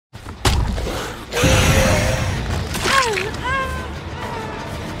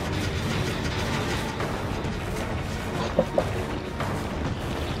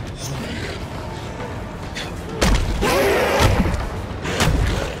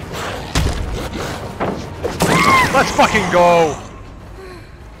Let's fucking go!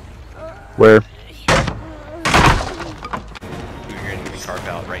 Where? Dude, you're gonna give me carp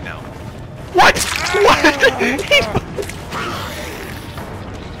out right now. What? What?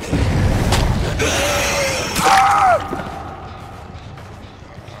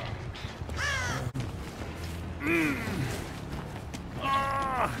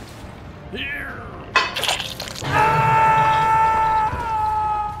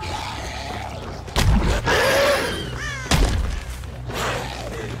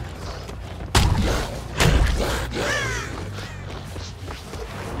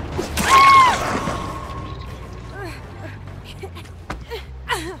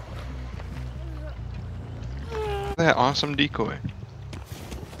 That awesome decoy.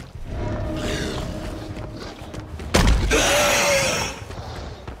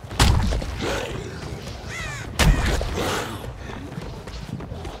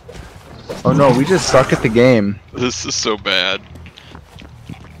 Oh no, we just suck at the game. This is so bad.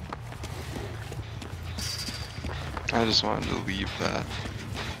 I just wanted to leave that.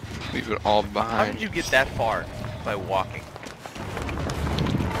 Leave it all How behind. did you get that far? By walking.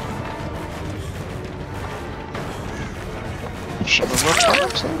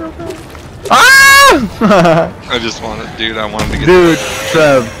 Ah! I just wanted, dude, I wanted to get Dude,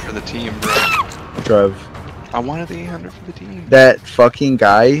 Trev. for the team, bro. Trev. I wanted the 800 for the team. That fucking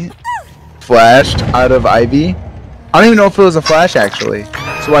guy flashed out of Ivy. I don't even know if it was a flash actually.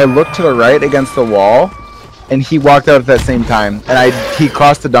 So I looked to the right against the wall, and he walked out at that same time. And he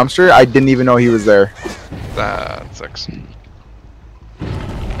crossed the dumpster. I didn't even know he was there. That sucks.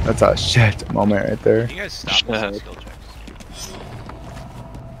 That's a shit moment right there. Can you guys stop with skill checks?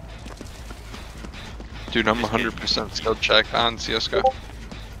 Dude, I'm 100% skill check on CSGO.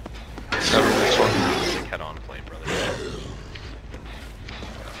 Never missed one. Head on plane, brother.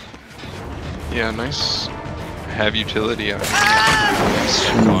 Yeah, nice. Have utility on it.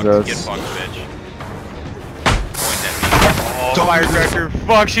 Get fucked, bitch. Oh, firecracker.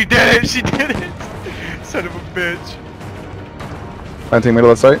 Fuck, she did it! She did it! Son of a bitch. Planting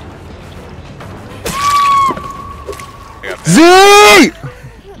middle of sight. I got Z!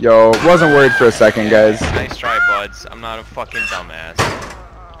 Yo, wasn't worried for a second, guys. Nice try, buds. I'm not a fucking dumbass.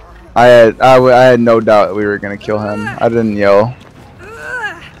 I had no doubt we were gonna kill him. I didn't yell.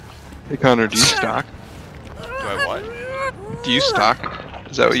 Hey Connor, do you stock? Do I what? Do you stock?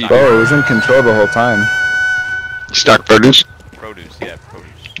 Is that what you do? Bro, it was in control the whole time. Stock produce? Produce, yeah, produce.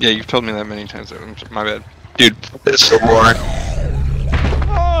 Yeah, you've told me that many times. My bad. Dude, it's so boring.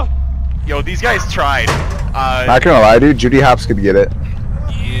 Yo, these guys tried. Not gonna lie, dude. Judy Hopps could get it.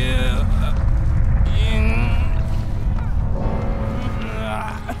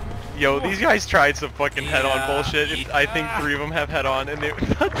 Yo, these guys tried some fucking head-on bullshit. I think 3 of them have head-on, and they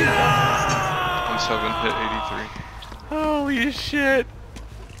fucking. 1-7 hit 83. Holy shit!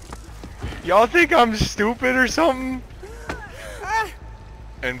 Y'all think I'm stupid or something?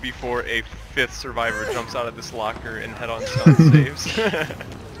 And before a 5th survivor jumps out of this locker and head-on stun saves.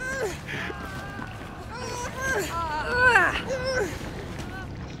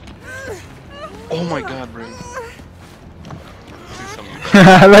 Oh my god, Ray.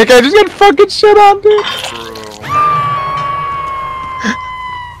 Like I just got fucking shit on, dude. Bro.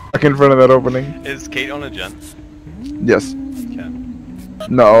 Back in front of that opening. Is Kate on a gen? Yes. Okay.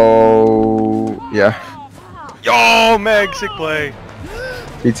 No. Yeah. Yo, Meg, sick play.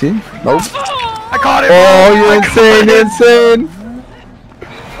 BT? Nope. I caught it. Oh, you're insane! You're insane!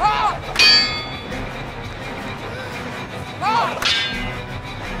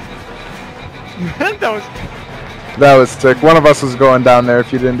 That was sick. One of us was going down there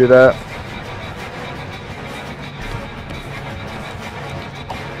if you didn't do that.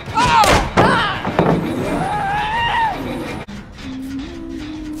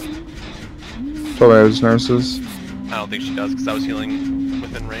 Probably those nurses. I don't think she does because I was healing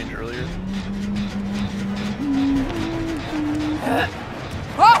within range earlier.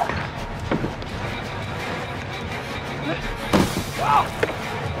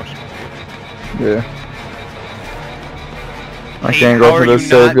 Yeah. I Hey, can't go for this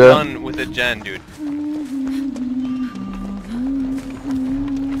save yet. Done with a gen, dude.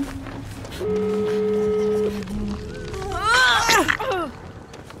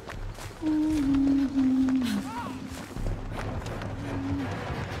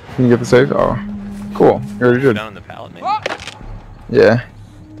 Can you get the save? Oh, cool. You already did. Down in the pallet, maybe. Yeah.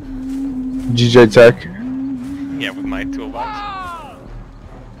 GJ Tech. Yeah, with my toolbox.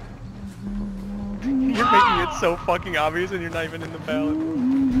 You're making it so fucking obvious and you're not even in the pallet.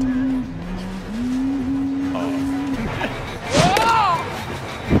 Oh.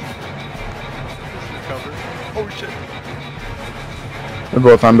 Recover. Oh shit. They're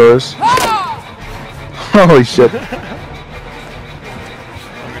both on doors. Holy shit. Let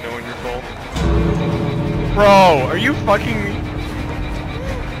me know when you're full. Bro, are you fucking me?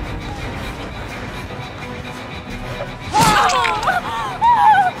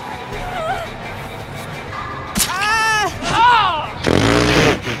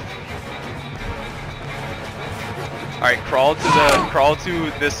 Alright, crawl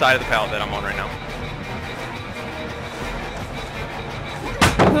to this side of the pallet that I'm on right now.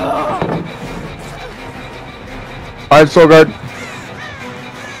 I have soul guard.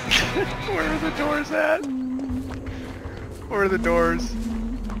 Where are the doors at? Where are the doors?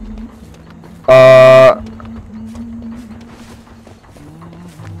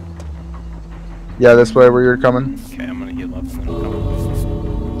 Yeah, this way where you're coming. Okay, I'm gonna heal up and then I'll come.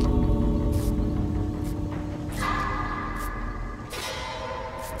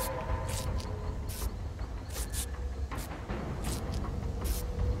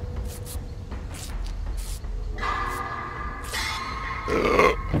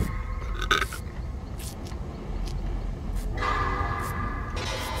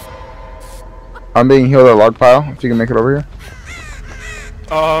 I'm being healed at log pile. If you can make it over here.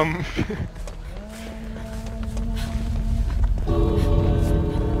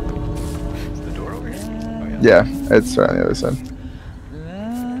 Is the door over here? Oh, Yeah, it's right on the other side.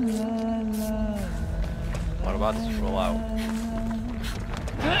 What about this roll out?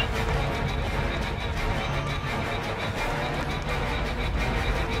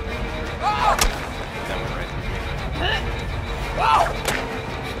 That went right through me.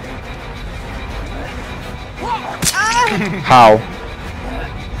 How?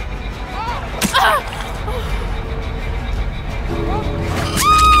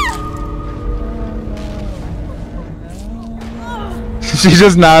 She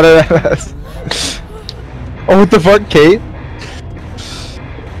just nodded at us. Oh, what the fuck, Kate?